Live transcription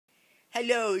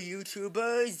Hello,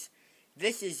 YouTubers.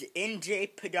 This is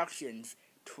NJ Productions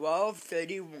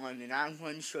 1231, and I'm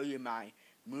going to show you my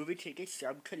movie ticket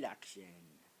stub collection.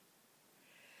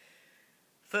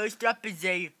 First up is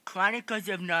a Chronicles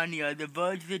of Narnia: The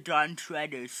Voyage of the Dawn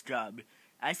Treader stub.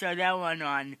 I saw that one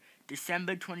on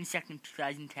December 22nd,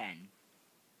 2010.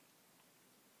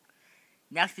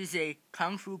 Next is a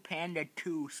Kung Fu Panda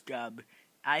 2 stub.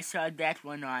 I saw that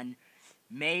one on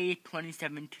May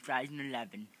 27,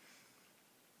 2011.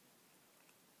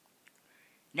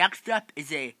 Next up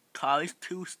is a Cars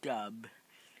 2 stub.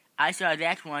 I saw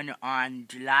that one on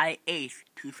July 8th,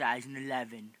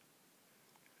 2011.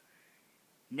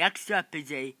 Next up is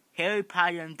a Harry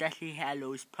Potter and Deathly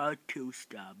Hallows Part 2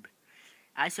 stub.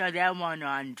 I saw that one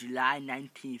on July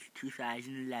 19th,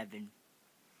 2011.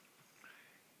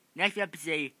 Next up is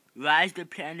a Rise of the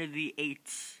Planet of the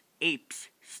Apes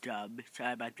stub.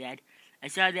 Sorry about that. I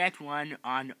saw that one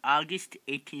on August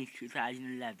 18th,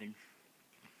 2011.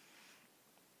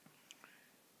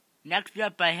 Next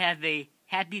up, I have a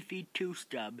Happy Feet 2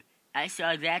 stub. I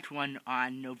saw that one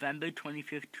on November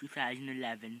 25th,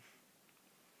 2011.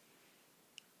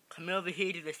 Coming over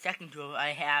here to the second row,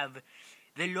 I have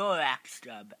the Lorax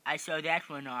stub. I saw that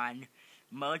one on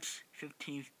March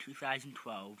 15th,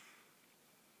 2012.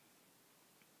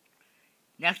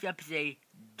 Next up is a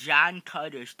John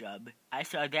Carter stub. I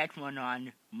saw that one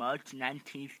on March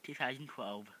 19th,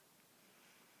 2012.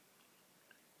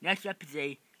 Next up is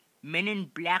a Men in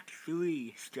Black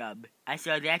 3 stub. I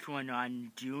saw that one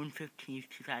on June 15th,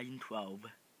 2012.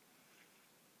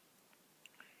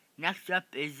 Next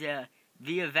up is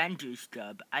The Avengers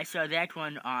stub. I saw that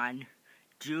one on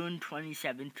June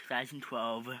 27th,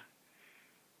 2012.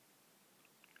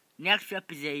 Next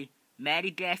up is a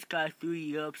Madagascar 3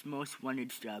 Europe's Most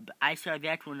Wanted stub. I saw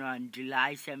that one on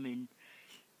July 11th,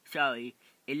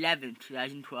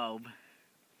 2012.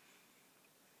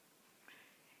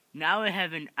 Now I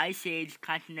have an Ice Age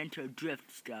Continental Drift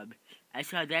stub. I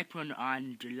saw that one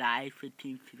on July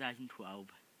 15th, 2012.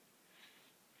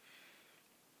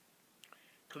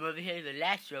 Come over here, the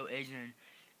last row is an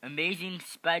Amazing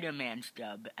Spider-Man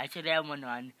stub. I saw that one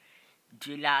on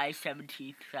July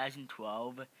 17th,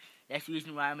 2012. That's the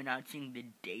reason why I'm announcing the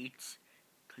dates,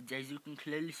 because as you can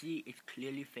clearly see, it's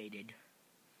clearly faded.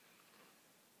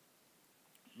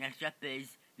 Next up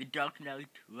is the Dark Knight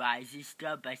Rises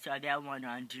stub. I saw that one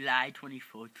on July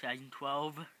 24th,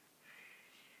 2012.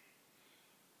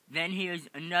 Then here's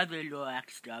another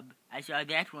Lorax stub. I saw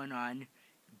that one on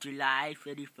July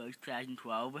 31st,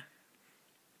 2012.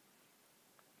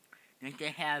 Next I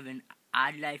have an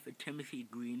Odd Life of Timothy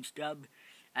Green stub.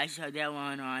 I saw that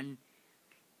one on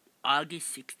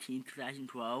August 16th,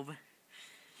 2012.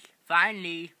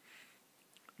 Finally,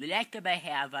 the last stub I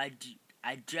have, I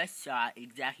just saw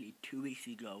exactly 2 weeks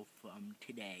ago from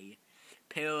today.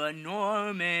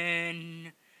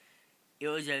 Paranorman. It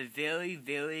was a very,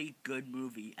 very good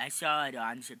movie. I saw it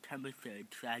on September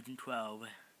 3rd, 2012.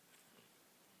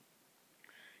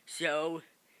 So,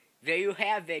 there you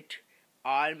have it.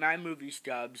 All my movie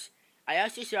stubs. I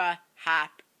also saw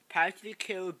Hop, Pirates of the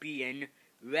Caribbean,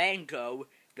 Rango,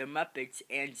 The Muppets,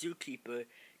 and Zookeeper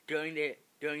during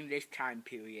this time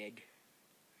period.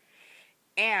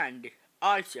 And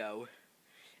also,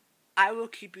 I will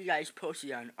keep you guys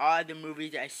posted on all the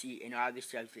movies I see and all the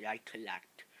stubs that I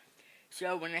collect.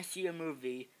 So when I see a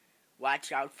movie,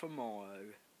 watch out for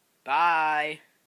more. Bye!